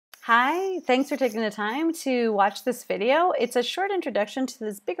Hi, thanks for taking the time to watch this video. It's a short introduction to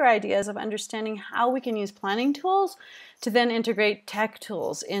these bigger ideas of understanding how we can use planning tools to then integrate tech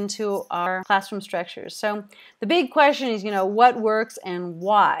tools into our classroom structures. So the big question is, what works and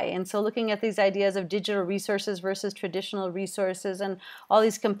why? And so looking at these ideas of digital resources versus traditional resources and all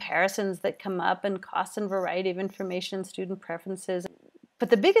these comparisons that come up and cost and variety of information, student preferences. But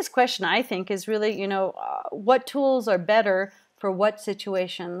the biggest question, I think, is really, what tools are better for what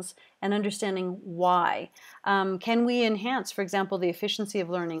situations and understanding why. Can we enhance, for example, the efficiency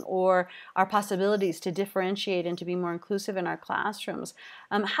of learning or our possibilities to differentiate and to be more inclusive in our classrooms?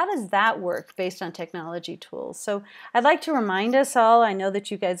 How does that work based on technology tools? So I'd like to remind us all, I know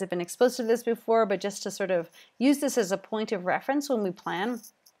that you guys have been exposed to this before, but just to sort of use this as a point of reference when we plan.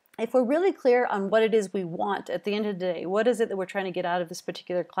 If we're really clear on what it is we want at the end of the day, what is it that we're trying to get out of this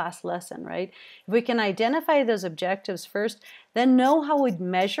particular class lesson, right? If we can identify those objectives first, then know how we'd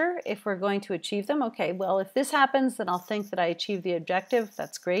measure if we're going to achieve them. Okay, well, if this happens, then I'll think that I achieved the objective.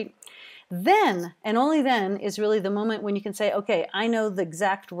 That's great. Then, and only then, is really the moment when you can say, okay, I know the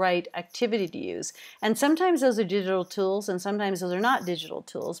exact right activity to use. And sometimes those are digital tools and sometimes those are not digital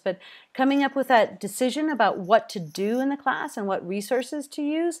tools. But coming up with that decision about what to do in the class and what resources to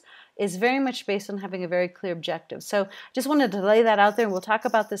use is very much based on having a very clear objective. So just wanted to lay that out there, and we'll talk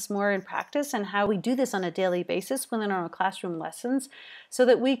about this more in practice and how we do this on a daily basis within our classroom lessons so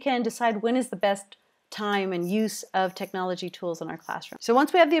that we can decide when is the best time and use of technology tools in our classroom. So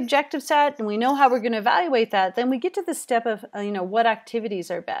once we have the objective set and we know how we're going to evaluate that, then we get to the step of what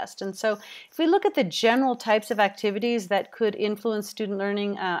activities are best. And so if we look at the general types of activities that could influence student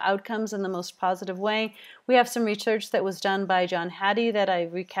learning outcomes in the most positive way, we have some research that was done by John Hattie that I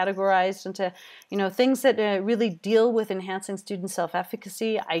recategorized into things that really deal with enhancing student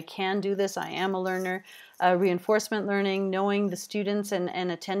self-efficacy. I can do this, I am a learner. Reinforcement learning, knowing the students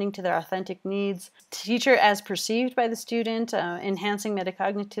and attending to their authentic needs, teacher as perceived by the student, enhancing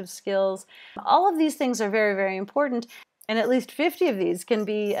metacognitive skills. All of these things are very, very important. And at least 50 of these can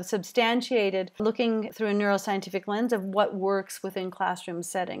be substantiated looking through a neuroscientific lens of what works within classroom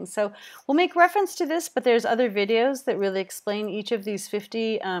settings. So we'll make reference to this, but there's other videos that really explain each of these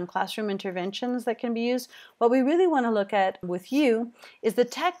 50 classroom interventions that can be used. What we really want to look at with you is the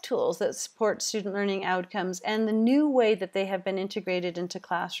tech tools that support student learning outcomes and the new way that they have been integrated into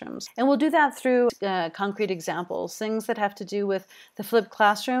classrooms. And we'll do that through concrete examples, things that have to do with the flipped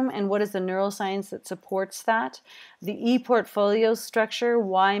classroom and what is the neuroscience that supports that, the e-portfolio structure,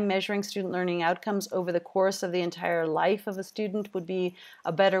 why measuring student learning outcomes over the course of the entire life of a student would be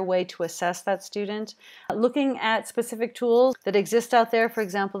a better way to assess that student. Looking at specific tools that exist out there, for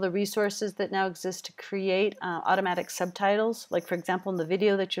example, the resources that now exist to create automatic subtitles, like for example in the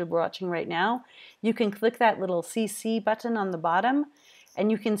video that you're watching right now, you can click that little CC button on the bottom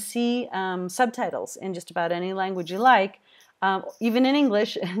and you can see subtitles in just about any language you like, even in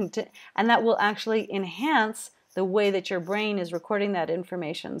English, and that will actually enhance the way that your brain is recording that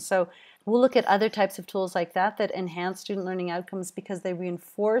information. So we'll look at other types of tools like that that enhance student learning outcomes because they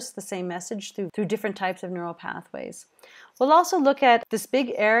reinforce the same message through different types of neural pathways. We'll also look at this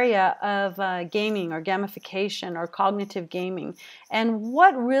big area of gaming or gamification or cognitive gaming and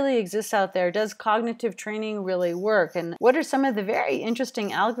what really exists out there. Does cognitive training really work? And what are some of the very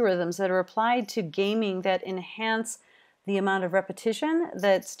interesting algorithms that are applied to gaming that enhance the amount of repetition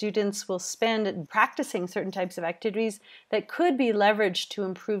that students will spend practicing certain types of activities that could be leveraged to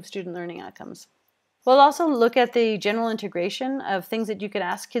improve student learning outcomes. We'll also look at the general integration of things that you could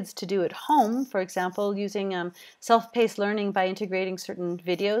ask kids to do at home, for example, using self-paced learning by integrating certain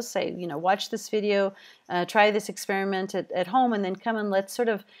videos. Say, watch this video, try this experiment at home, and then come and let's sort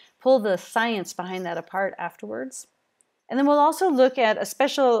of pull the science behind that apart afterwards. And then we'll also look at a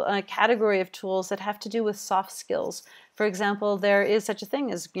special category of tools that have to do with soft skills. For example, there is such a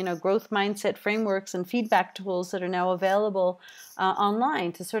thing as growth mindset frameworks and feedback tools that are now available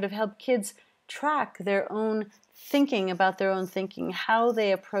online to sort of help kids track their own thinking about their own thinking, how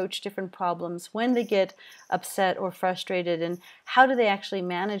they approach different problems, when they get upset or frustrated, and how do they actually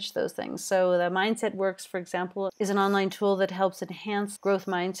manage those things. So the Mindset Works, for example, is an online tool that helps enhance growth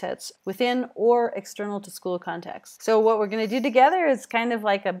mindsets within or external to school context. So what we're going to do together is kind of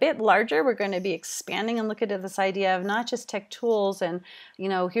like a bit larger. We're going to be expanding and looking at this idea of not just tech tools and,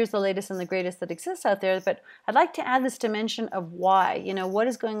 here's the latest and the greatest that exists out there, but I'd like to add this dimension of why, what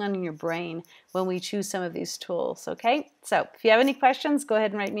is going on in your brain when we choose some of these tools. Okay, so if you have any questions, go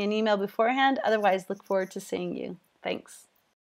ahead and write me an email beforehand. Otherwise, look forward to seeing you. Thanks.